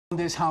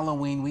this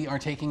Halloween, we are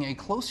taking a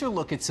closer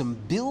look at some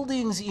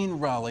buildings in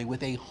Raleigh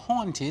with a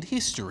haunted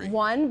history.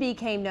 One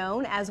became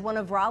known as one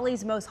of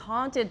Raleigh's most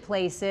haunted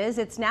places.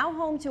 It's now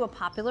home to a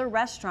popular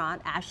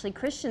restaurant, Ashley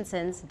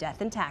Christensen's Death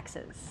and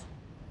Taxes.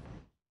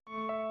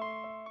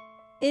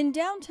 In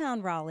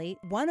downtown Raleigh,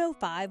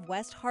 105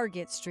 West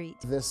Hargett Street.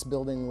 This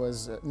building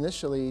was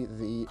initially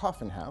the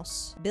coffin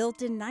house.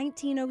 Built in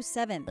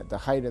 1907. At the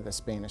height of the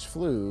Spanish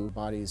flu,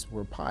 bodies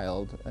were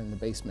piled in the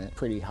basement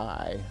pretty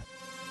high.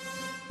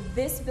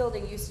 This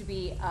building used to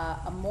be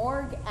a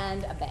morgue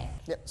and a bank.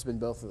 Yep, it's been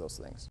both of those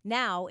things.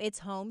 Now it's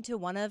home to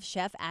one of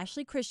Chef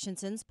Ashley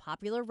Christensen's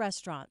popular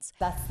restaurants.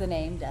 That's the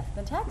name, Death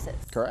and Taxes.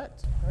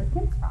 Correct. Where it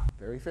came from.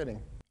 Very fitting.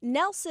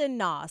 Nelson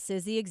Noss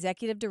is the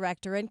executive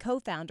director and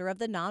co-founder of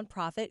the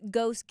nonprofit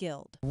Ghost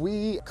Guild.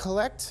 We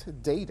collect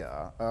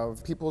data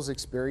of people's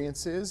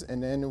experiences,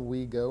 and then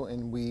we go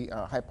and we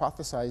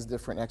hypothesize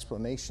different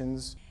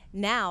explanations.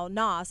 Now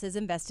Noss is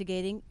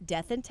investigating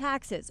Death and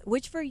Taxes,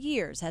 which for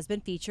years has been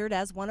featured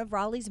as one of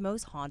Raleigh's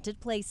most haunted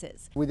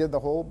places. We did the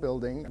whole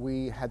building.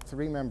 We had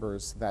 3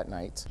 members that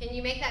night. Can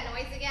you make that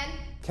noise again?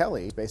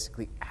 Kelly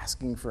basically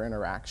asking for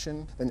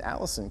interaction. Then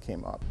Allison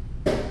came up.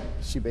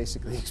 She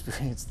basically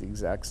experienced the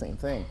exact same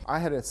thing. I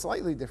had a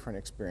slightly different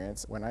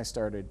experience when I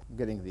started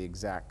getting the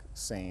exact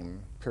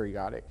same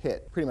periodic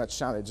hit. Pretty much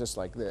sounded just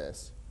like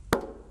this,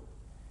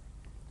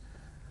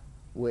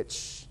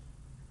 which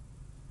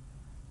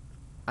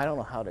I don't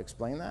know how to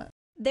explain that.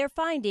 Their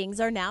findings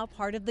are now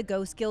part of the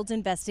Ghost Guild's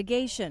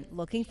investigation,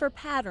 looking for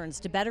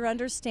patterns to better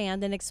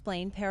understand and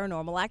explain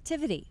paranormal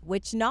activity,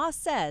 which Noss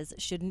says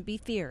shouldn't be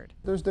feared.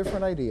 There's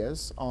different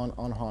ideas on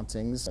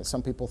hauntings.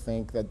 Some people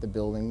think that the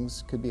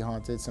buildings could be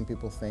haunted. Some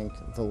people think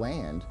the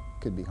land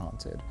could be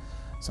haunted.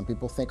 Some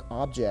people think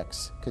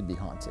objects could be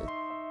haunted.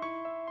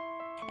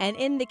 And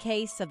in the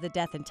case of the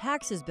Death and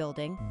Taxes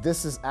building,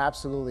 this is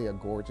absolutely a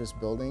gorgeous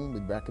building.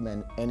 We'd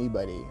recommend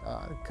anybody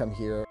come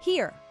here.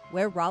 Here,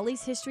 where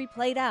Raleigh's history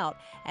played out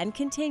and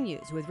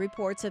continues with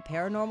reports of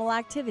paranormal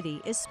activity,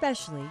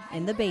 especially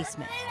in the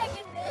basement.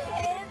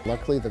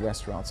 Luckily, the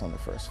restaurant's on the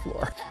first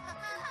floor.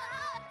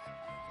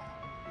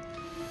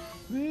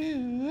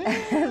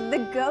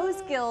 The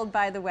Ghost Guild,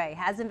 by the way,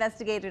 has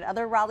investigated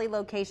other Raleigh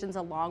locations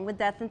along with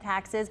Death and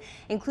Taxes,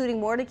 including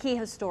Mordecai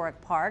Historic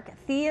Park,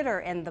 Theater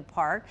in the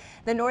Park,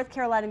 the North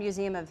Carolina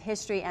Museum of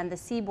History, and the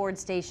Seaboard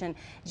Station,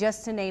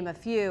 just to name a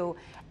few.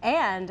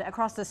 And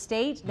across the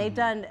state, they've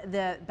done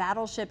the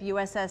battleship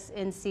USS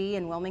NC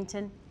in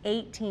Wilmington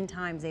 18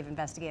 times. They've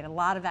investigated a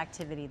lot of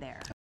activity there.